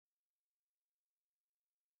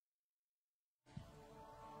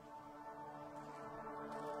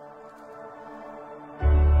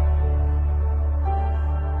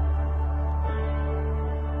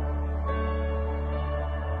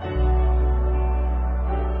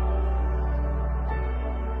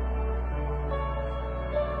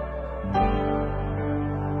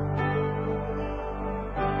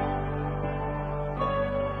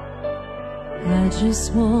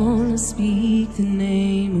just want to speak the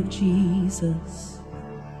name of Jesus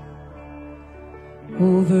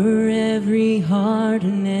over every heart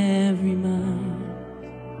and every mind,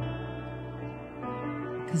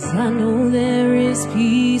 'cause I know there is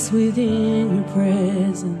peace within your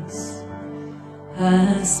presence.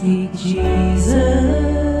 I speak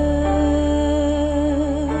Jesus.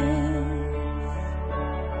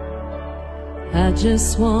 I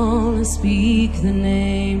just want to speak the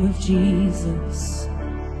name of Jesus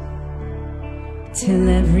till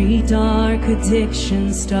every dark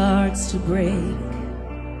addiction starts to break,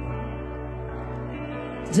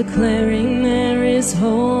 declaring there is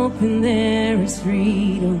hope and there is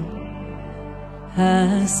freedom.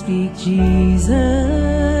 I speak Jesus.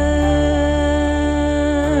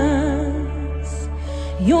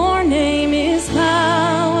 Your name is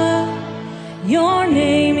power, your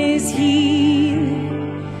name is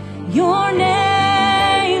healing, your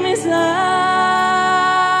name is life.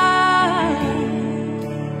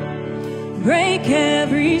 Break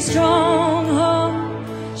every stronghold,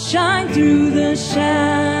 shine through the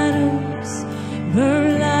shadows,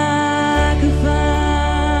 burn like a fire.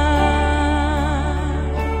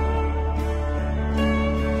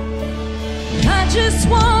 I just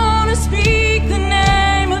want to speak the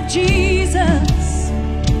name of Jesus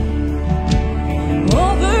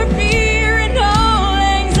over fear and all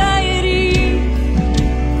anxiety,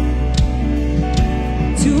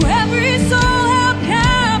 to every soul held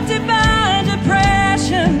captive by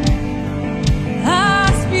depression. I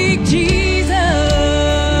speak Jesus.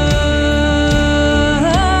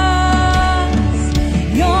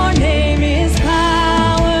 Your name is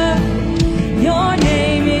power, your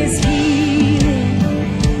name is healing,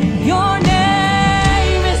 your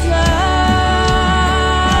name is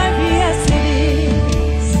life. Yes, it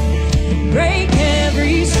is. Break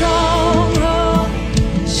every stronghold,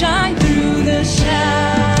 shine through the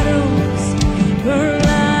shadows, burn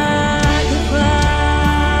like a fire.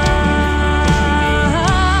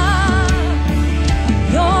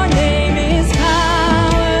 Your name is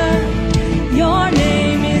power, your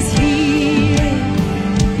name is healing,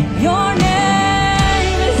 your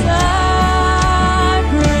name is life.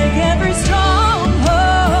 Break every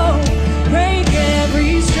stronghold, break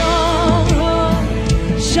every stronghold,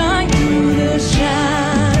 shine through the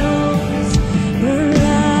shadows, burn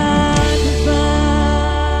like a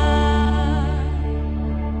fire.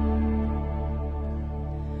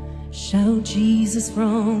 Shout Jesus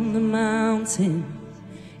from the mountain,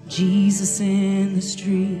 Jesus in the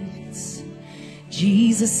streets,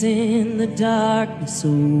 Jesus in the darkness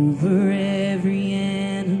over every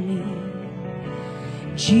enemy,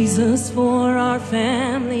 Jesus for our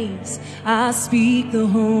families. I speak the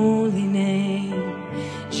holy name,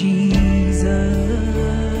 Jesus.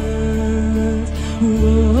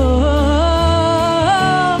 Whoa.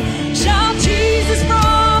 Shout Jesus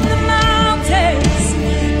from the mountains,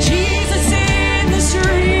 Jesus in the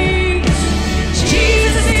streets,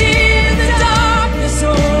 Jesus in the darkness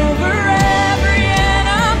over every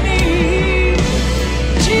enemy,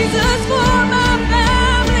 Jesus for my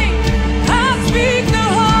family. I speak the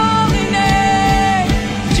holy name,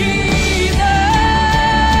 Jesus.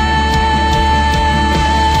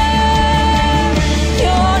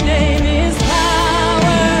 Your name is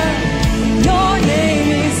power, your name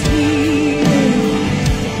is healing,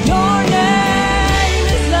 your name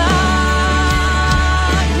is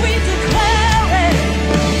life. We declare it.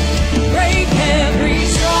 Break every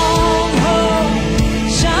stronghold,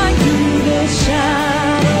 shine through the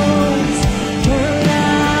shadows, burn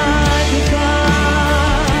like a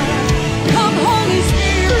fire. Come, Holy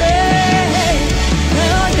Spirit.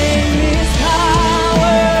 Your name is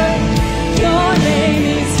power, your name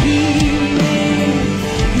is healing,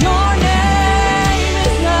 your name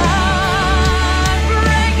is life.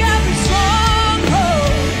 Break every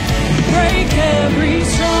stronghold, break every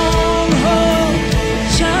stronghold,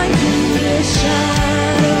 shine through the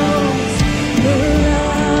shadows, burn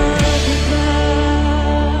like a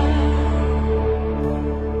fire.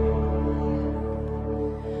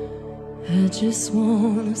 I just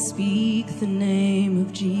want to speak the name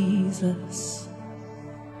of Jesus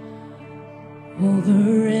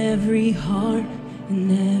over every heart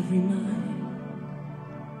and every mind,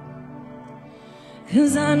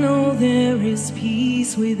 'cause I know there is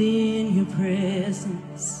peace within your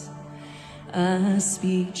presence. I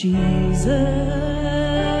speak Jesus.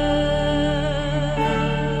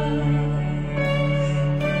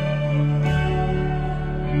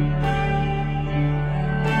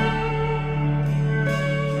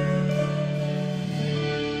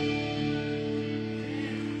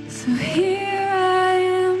 So here I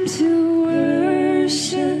am to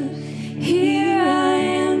worship, here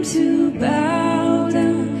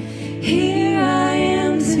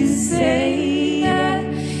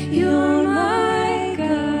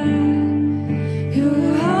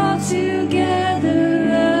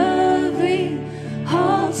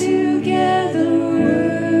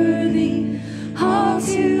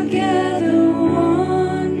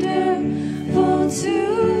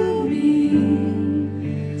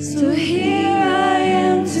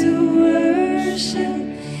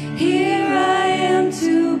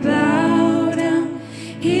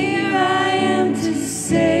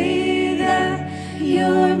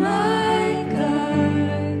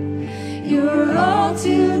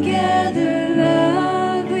to